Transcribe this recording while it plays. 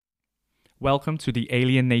Welcome to the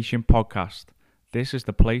Alien Nation podcast. This is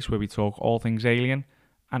the place where we talk all things alien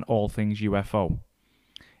and all things UFO.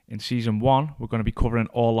 In season 1, we're going to be covering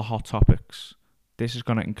all the hot topics. This is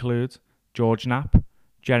going to include George Knapp,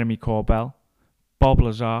 Jeremy Corbell, Bob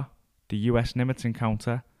Lazar, the US Nimitz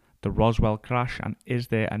encounter, the Roswell crash and is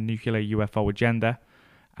there a nuclear UFO agenda,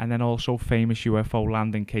 and then also famous UFO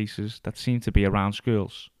landing cases that seem to be around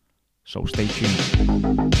schools. So stay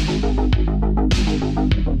tuned.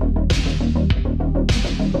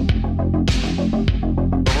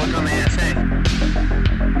 Look on the essay.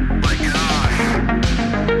 My gosh.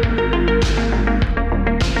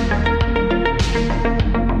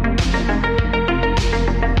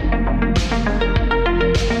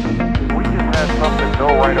 We just had something go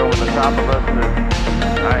right over the top of us that,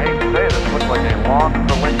 I hate to say this, looks like a long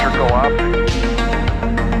cylindrical object.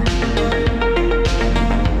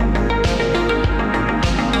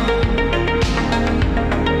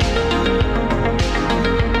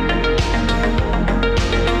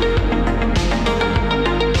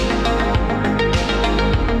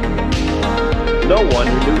 No one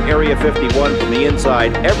who knew Area 51 from the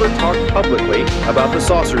inside ever talked publicly about the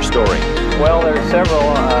saucer story. Well, there's several,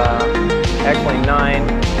 actually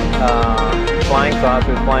 9 flying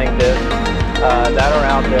saucers, flying discs that are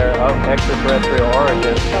out there of extraterrestrial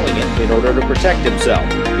origin. Telling it in order to protect himself.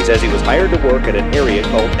 He says he was hired to work at an area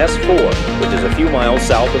called S4, which is a few miles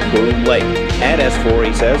south of Groom Lake. At S4,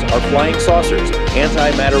 he says, are flying saucers,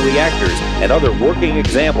 antimatter reactors, and other working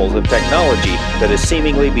examples of technology that is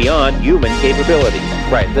seemingly beyond human capabilities.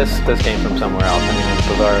 Right, this came from somewhere else. I mean, as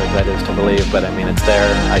bizarre as that is to believe, but I mean, it's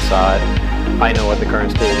there. I saw it. I know what the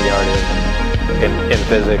current state of the art is in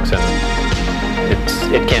physics, and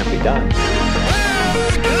it can't be done.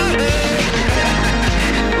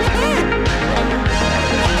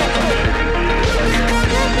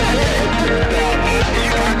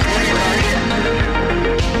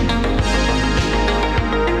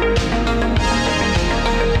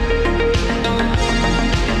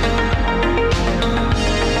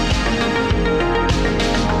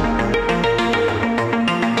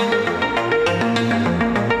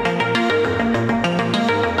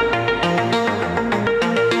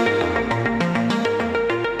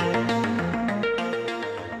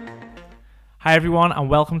 Hi everyone and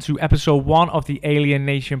welcome to episode 1 of the Alien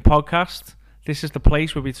Nation podcast. This is the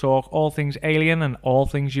place where we talk all things alien and all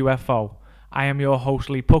things UFO. I am your host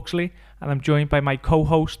Lee Puxley and I'm joined by my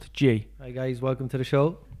co-host G. Hi guys, welcome to the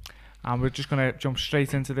show. And we're just going to jump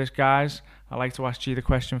straight into this, guys. I'd like to ask G the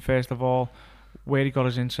question first of all, where he got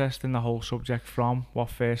his interest in the whole subject from, what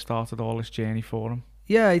first started all this journey for him.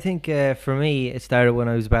 Yeah, I think for me it started when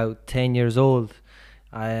I was about 10 years old.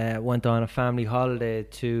 I went on a family holiday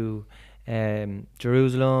to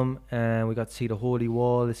Jerusalem, and we got to see the Holy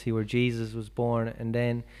Wall, to see where Jesus was born, and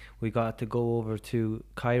then we got to go over to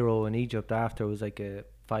Cairo in Egypt after. It was like a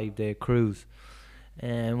 5-day cruise.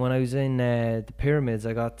 And when I was in the pyramids,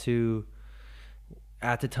 at the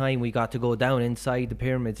time we got to go down inside the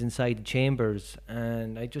pyramids, inside the chambers,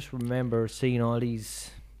 and I just remember seeing all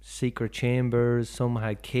these secret chambers. Some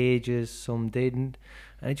had cages, some didn't,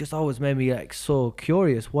 and it just always made me like so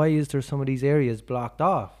curious. Why is there some of these areas blocked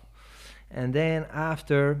off? And then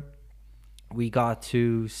after we got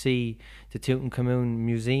to see the Tutankhamun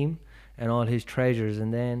Museum and all his treasures,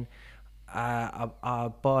 and then I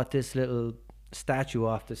bought this little statue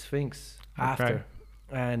off the Sphinx after,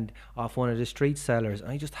 and off one of the street sellers.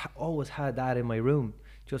 And I just always had that in my room,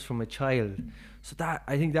 just from a child. So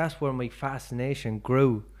I think that's where my fascination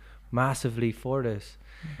grew massively for this.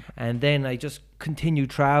 And then I just continued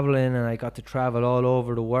traveling, and I got to travel all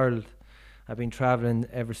over the world. I've been traveling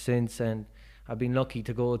ever since, and I've been lucky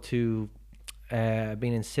to go to I've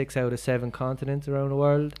been in 6 out of 7 continents around the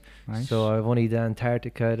world. Nice. So I've only the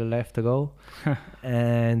Antarctica left to go.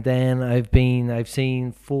 And then I've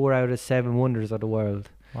seen 4 out of 7 wonders of the world.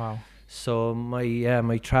 Wow. So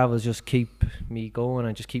my travels just keep me going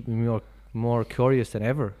and just keep me more curious than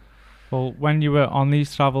ever. Well, when you were on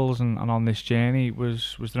these travels and on this journey,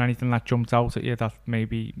 was there anything that jumped out at you that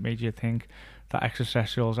maybe made you think that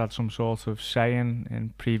extraterrestrials had some sort of say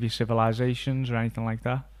in previous civilizations or anything like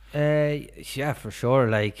that? Yeah, for sure.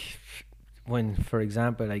 Like when, for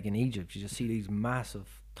example, like in Egypt, you just see these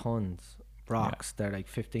massive tons rocks. Yeah. They're like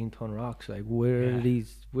 15-ton rocks. Like where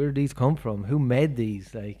did these come from? Who made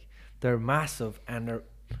these? Like they're massive and they're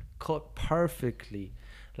cut perfectly.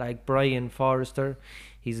 Like Brian Forrester,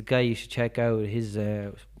 he's a guy you should check out. His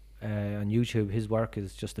on YouTube, his work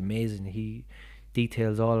is just amazing. He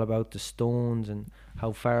details all about the stones and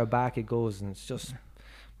how far back it goes, and it's just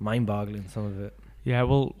mind-boggling, some of it. Yeah,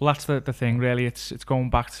 well, that's the thing, really. It's going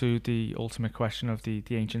back to the ultimate question of the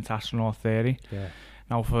ancient astronaut theory. Yeah.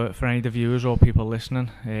 Now, for any of the viewers or people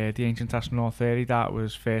listening, the ancient astronaut theory, that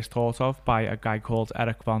was first thought of by a guy called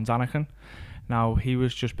Erich von Däniken. Now, he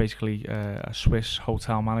was just basically a Swiss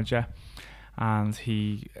hotel manager, and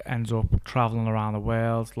he ends up travelling around the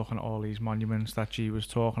world, looking at all these monuments that G was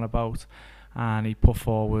talking about, and he put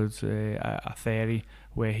forward a theory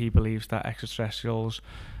where he believes that extraterrestrials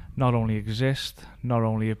not only exist, not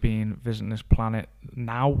only have been visiting this planet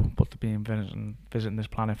now, but they've been visiting this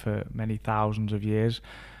planet for many thousands of years,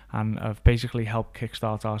 and have basically helped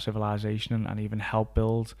kickstart our civilization and even help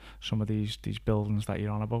build some of these buildings that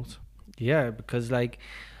you're on about. Yeah, because like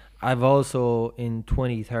I've also in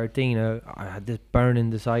 2013 I had this burning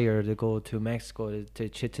desire to go to Mexico to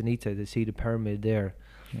Chichen Itza to see the pyramid there.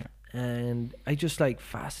 Yeah. And I just like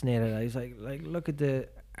fascinated. I was like look at the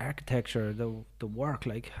architecture, the work,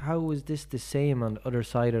 like how is this the same on the other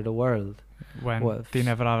side of the world When they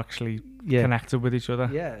never actually connected with each other.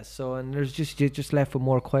 Yeah, so and you're just left with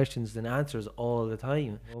more questions than answers all the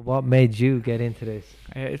time. What made you get into this?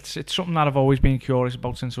 It's something that I've always been curious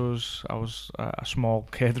about since I was a small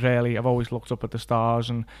kid, really. I've always looked up at the stars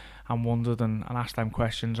and wondered and asked them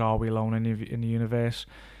questions: are we alone in the universe?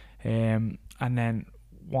 And then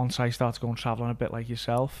once I started going travelling a bit like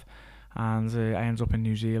yourself, and I ended up in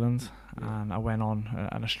New Zealand, and I went on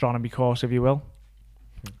an astronomy course, if you will.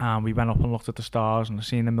 And we went up and looked at the stars and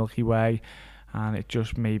seen the Milky Way, and it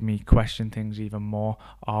just made me question things even more.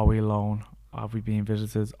 Are we alone? Have we been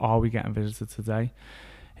visited? Are we getting visited today?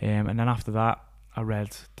 And then after that, I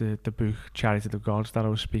read the book Chariots of the Gods that I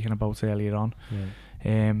was speaking about earlier on.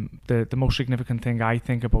 The most significant thing I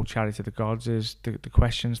think about Chariots of the Gods is the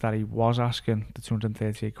questions that he was asking, the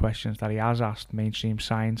 238 questions that he has asked mainstream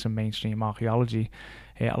science and mainstream archaeology.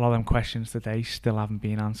 A lot of them questions today still haven't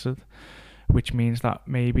been answered, which means that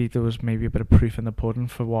maybe there was a bit of proof in the pudding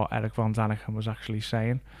for what Erich von Däniken was actually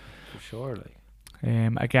saying. For sure, like.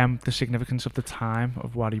 Again, the significance of the time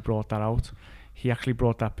of why he brought that out. He actually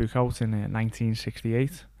brought that book out in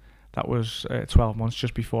 1968. That was 12 months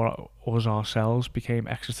just before us ourselves became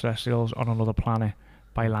extraterrestrials on another planet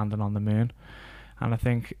by landing on the moon. And I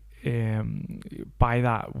think by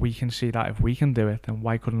that we can see that if we can do it, then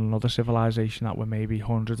why couldn't another civilization that were maybe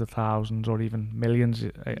hundreds of thousands or even millions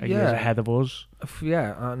years ahead of us?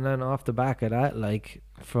 Yeah, and then off the back of that, like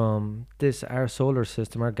from our solar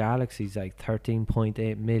system, our galaxy's like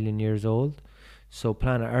 13.8 million years old. So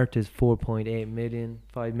planet Earth is 4.8 million,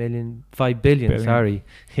 5 billion. Sorry.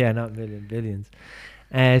 Yeah, not million, billions.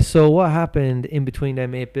 So what happened in between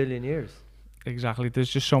them 8 billion years? Exactly. There's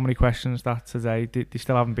just so many questions that today they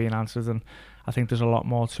still haven't been answered, and I think there's a lot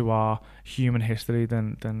more to our human history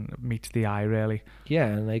than meets the eye, really. Yeah,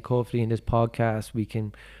 and like hopefully in this podcast we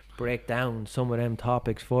can break down some of them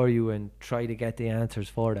topics for you and try to get the answers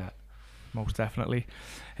for that. Most definitely.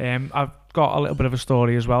 I've got a little bit of a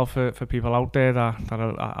story as well for people out there that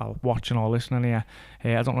are watching or listening here.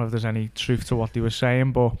 I don't know if there's any truth to what they were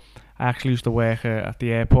saying, but I actually used to work at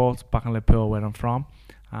the airport back in Liverpool, where I'm from,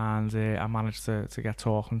 and I managed to get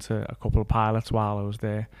talking to a couple of pilots while I was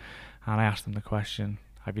there, and I asked them the question,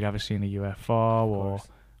 have you ever seen a UFO, or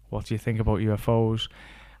what do you think about UFOs?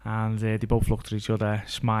 And they both looked at each other,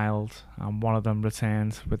 smiled, and one of them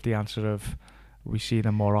returned with the answer of, we see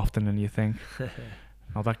them more often than you think.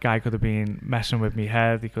 Now, that guy could have been messing with me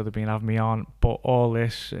head, he could have been having me on, but all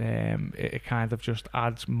this, it kind of just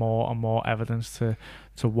adds more and more evidence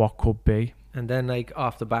to what could be. And then, like,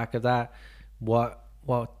 off the back of that, what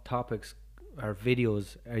topics or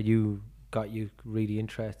videos got you really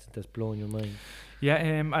interested, that's blowing your mind?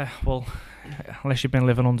 Yeah, well, unless you've been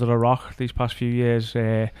living under a rock these past few years,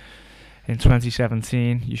 in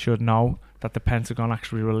 2017, you should know that the Pentagon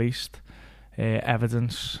actually released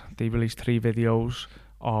evidence. They released 3 videos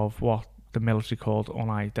of what the military called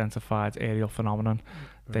unidentified aerial phenomenon.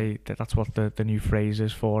 Right. That's what the new phrase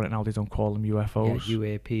is for it now. They don't call them UFOs.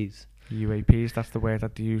 Yeah, UAPs, that's the word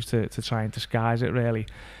that they use to try and disguise it, really.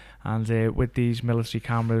 And with these military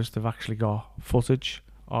cameras, they've actually got footage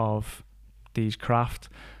of these craft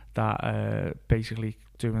that are basically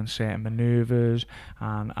doing certain maneuvers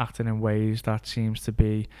and acting in ways that seems to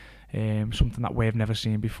be something that we've never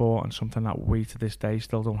seen before, and something that we to this day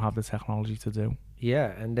still don't have the technology to do.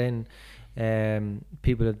 Yeah, and then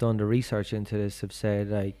people have done the research into this have said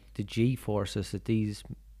like the G-forces that these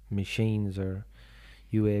machines or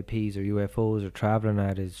UAPs or UFOs are traveling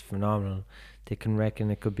at is phenomenal. They can reckon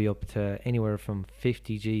it could be up to anywhere from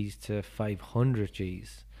 50 Gs to 500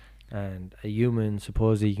 Gs, and a human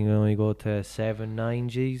supposedly can only go to 7-9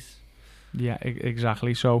 Gs. Yeah,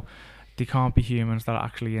 exactly. So they can't be humans that are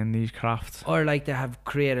actually in these crafts. Or like they have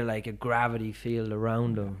created like a gravity field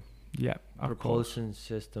around them, Yeah, of course. propulsion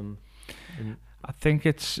system. And I think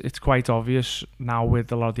it's quite obvious now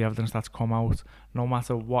with a lot of the evidence that's come out. No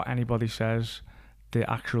matter what anybody says, the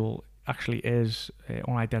actually is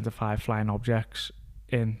unidentified flying objects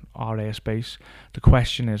in our airspace. The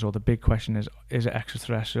question is, or the big question is it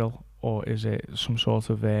extraterrestrial, or is it some sort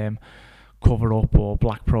of cover up or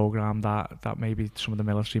black program that maybe some of the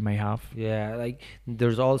military may have? yeah, like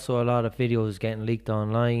there's also a lot of videos getting leaked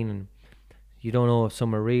online, and you don't know if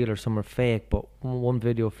some are real or some are fake. But one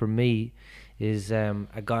video for me is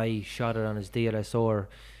a guy shot it on his DLSR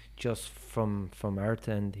just from Earth,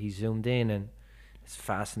 and he zoomed in, and it's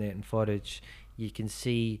fascinating footage. You can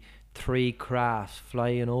see 3 crafts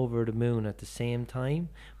flying over the moon at the same time,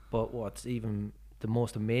 but what's even the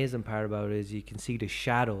most amazing part about it is you can see the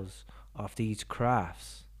shadows of these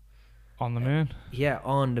crafts. On the moon? Yeah,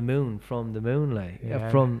 on the moon, from the moonlight.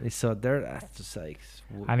 Yeah, Yeah. so there. That's just like.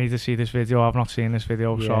 I need to see this video. I've not seen this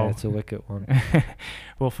video, Yeah, so it's a wicked one.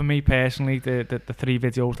 well, for me personally, the 3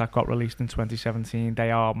 videos that got released in 2017,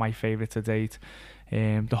 they are my favourite to date.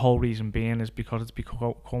 The whole reason being is because it's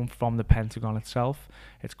come from the Pentagon itself.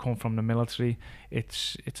 It's come from the military.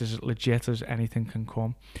 It's as legit as anything can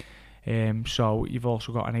come. So you've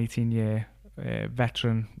also got an 18-year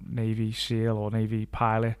veteran Navy SEAL or Navy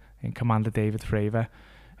pilot in Commander David Fravor,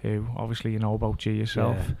 who obviously you know about G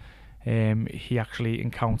yourself. He actually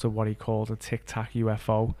encountered what he called a Tic Tac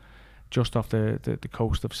UFO just off the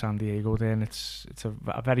coast of San Diego there, and it's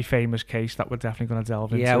a very famous case that we're definitely going to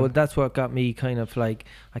delve into. Yeah, well, that's what got me kind of like,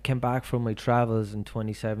 I came back from my travels in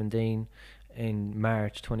 2017, in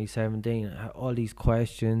March 2017, I had all these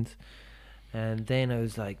questions, and then I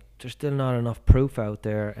was like, there's still not enough proof out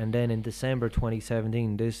there. And then in December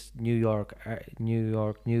 2017, this New York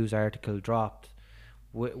News article dropped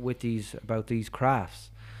with these about these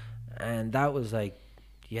crafts, and that was like,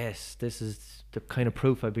 yes, this is the kind of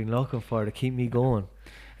proof I've been looking for to keep me going.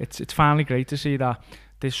 It's finally great to see that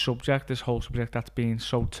this whole subject that's been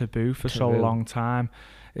so taboo for so long time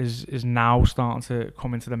is now starting to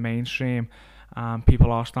come into the mainstream, and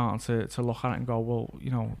people are starting to look at it and go, well, you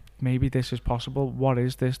know, maybe this is possible. What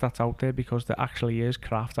is this that's out there? Because there actually is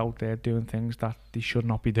craft out there doing things that they should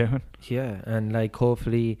not be doing. Yeah, and like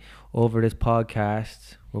hopefully over this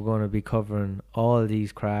podcast we're going to be covering all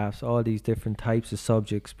these crafts, all these different types of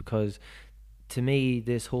subjects, because to me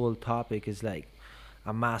this whole topic is like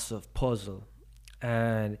a massive puzzle,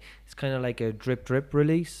 and it's kind of like a drip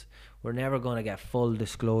release. We're never going to get full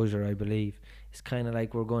disclosure, I believe. It's kind of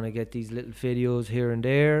like we're going to get these little videos here and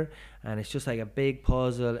there, and it's just like a big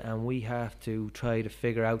puzzle, and we have to try to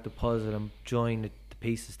figure out the puzzle and join the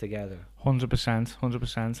pieces together.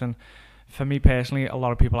 100%. And for me personally, a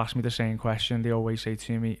lot of people ask me the same question. They always say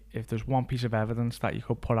to me, if there's one piece of evidence that you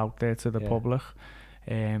could put out there to the public,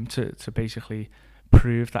 to basically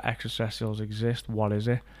prove that extraterrestrials exist, what is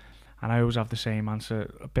it? And I always have the same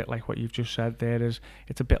answer, a bit like what you've just said there.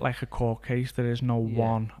 It's a bit like a court case. There is no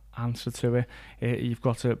one answer to it. You've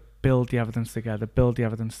got to build the evidence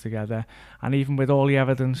together. And even with all the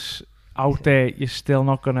evidence out there, you're still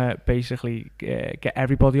not going to basically get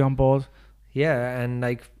everybody on board. Yeah, and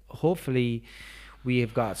like hopefully we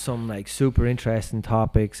have got some like super interesting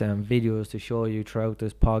topics and videos to show you throughout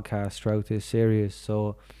this podcast, throughout this series.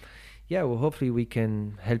 So yeah, well, hopefully we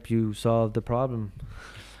can help you solve the problem.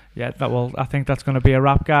 Yeah, I think that's going to be a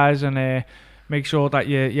wrap, guys, and make sure that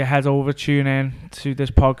you head over, tune in to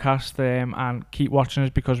this podcast, and keep watching us,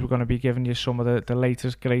 because we're going to be giving you some of the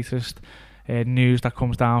latest, greatest news that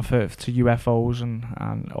comes down to UFOs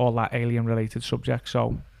and all that alien-related subjects.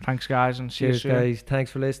 So thanks, guys, and see you soon. Cheers, guys.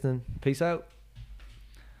 Thanks for listening. Peace out.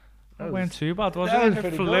 That weren't too bad, was it?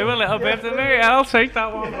 It flew a little bit, didn't it? I'll take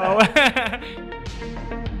that one, bro.